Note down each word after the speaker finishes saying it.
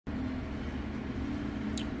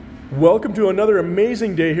Welcome to another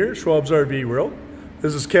amazing day here at Schwab's RV World.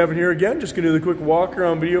 This is Kevin here again, just going to do the quick walk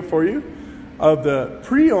around video for you of the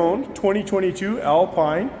pre-owned 2022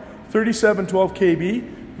 Alpine 3712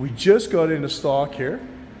 KB. We just got into stock here.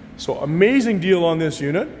 So amazing deal on this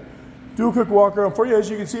unit. Do a quick walk around for you. As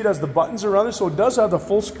you can see, it has the buttons around it, so it does have the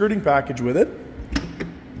full skirting package with it.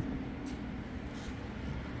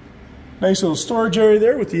 Nice little storage area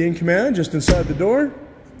there with the in command just inside the door.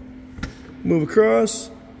 Move across.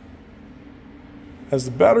 Has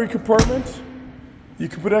the battery compartment. You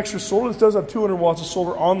can put extra solar. This does have 200 watts of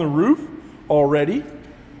solar on the roof already.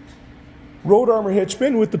 Road armor hitch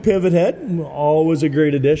pin with the pivot head. Always a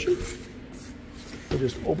great addition. So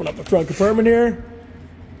just open up the front compartment here.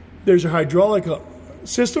 There's your hydraulic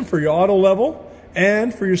system for your auto level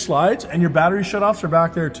and for your slides. And your battery shutoffs are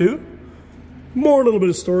back there too. More little bit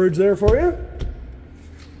of storage there for you.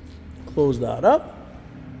 Close that up.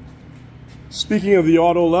 Speaking of the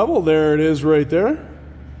auto level, there it is right there.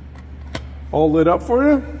 All lit up for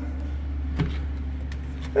you.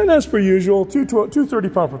 And as per usual, two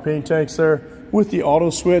 30-pound propane tanks there with the auto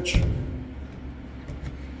switch.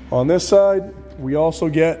 On this side, we also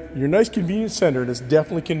get your nice convenience center. It is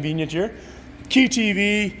definitely convenient here. Key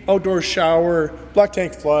TV, outdoor shower, black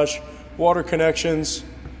tank flush, water connections.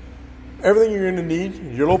 Everything you're going to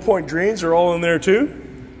need. Your low point drains are all in there too.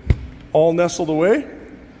 All nestled away.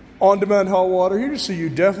 On-demand hot water heater, so you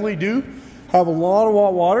definitely do have a lot of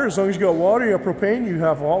hot water. As long as you got water, you have propane, you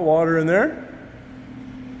have hot water in there.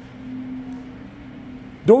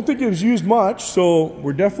 Don't think it was used much, so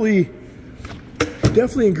we're definitely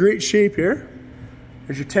in great shape here.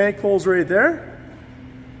 There's your tank holes right there.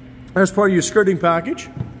 That's part of your skirting package.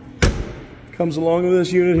 Comes along with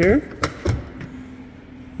this unit here.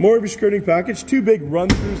 More of your skirting package. Two big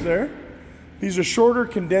run-throughs there. These are shorter,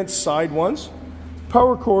 condensed side ones.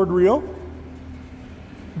 Power cord reel,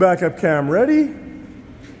 backup cam ready.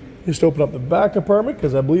 Just open up the back compartment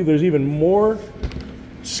because I believe there's even more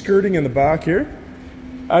skirting in the back here.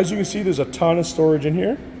 As you can see, there's a ton of storage in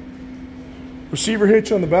here. Receiver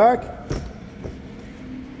hitch on the back.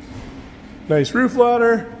 Nice roof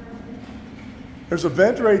ladder. There's a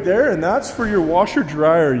vent right there, and that's for your washer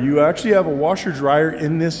dryer. You actually have a washer dryer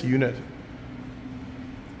in this unit.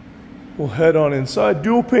 We'll head on inside.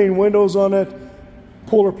 Dual pane windows on it.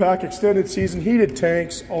 Polar pack, extended season, heated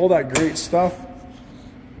tanks, all that great stuff.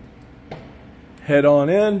 Head on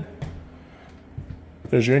in.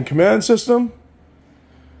 There's your in-command system.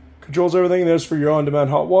 Controls everything. There's for your on-demand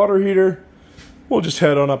hot water heater. We'll just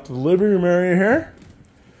head on up to the living room area here.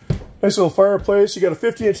 Nice little fireplace. You got a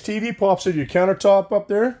 50-inch TV, pops into your countertop up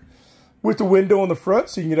there with the window in the front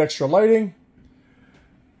so you can get extra lighting.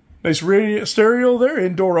 Nice radio stereo there,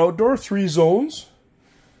 indoor, outdoor, 3 zones.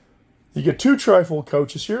 You get 2 trifold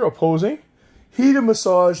couches here, opposing, heated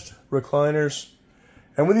massaged recliners.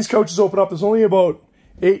 And when these couches open up, there's only about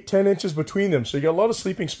 8-10 inches between them. So you got a lot of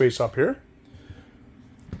sleeping space up here.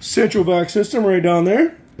 Central vac system right down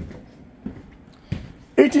there.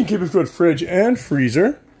 18 cubic foot fridge and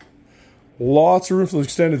freezer. Lots of room for the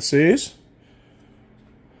extended stays.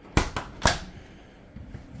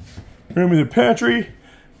 Room in the pantry.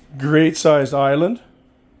 Great sized island.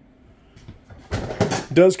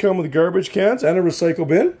 Does come with garbage cans and a recycle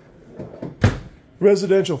bin.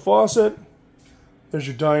 Residential faucet. There's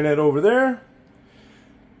your dinette over there.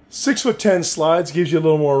 6'10" slides, gives you a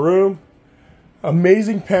little more room.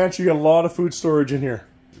 Amazing pantry, you got a lot of food storage in here.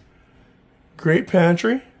 Great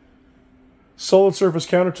pantry. Solid surface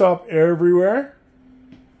countertop everywhere.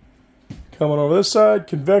 Coming over this side,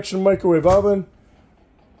 convection microwave oven.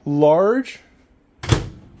 Large.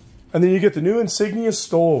 And then you get the new Insignia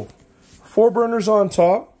stove. 4 burners on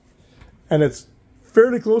top, and it's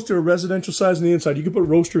fairly close to a residential size on the inside. You can put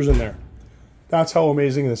roasters in there. That's how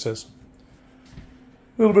amazing this is.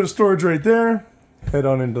 A little bit of storage right there. Head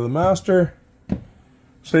on into the master.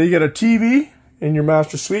 So you get a TV in your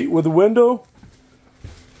master suite with a window.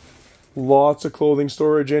 Lots of clothing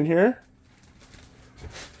storage in here.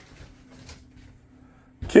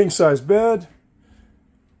 King size bed.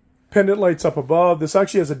 Pendant lights up above. This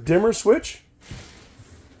actually has a dimmer switch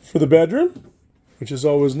for the bedroom, which is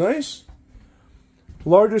always nice.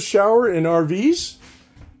 Largest shower in RVs.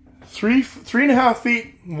 3.5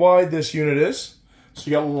 feet wide this unit is. So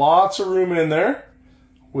you got lots of room in there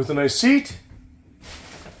with a nice seat.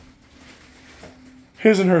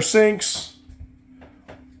 His and her sinks.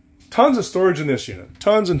 Tons of storage in this unit.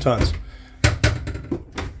 Tons and tons.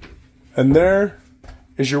 And there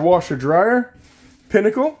is your washer dryer.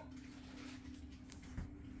 Pinnacle.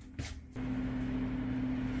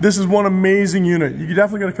 This is one amazing unit. You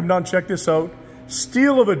definitely got to come down and check this out.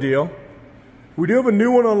 Steal of a deal. We do have a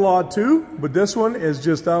new one on lot 2, but this one is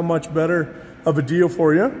just that much better of a deal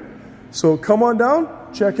for you. So come on down,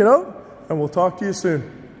 check it out, and we'll talk to you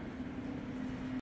soon.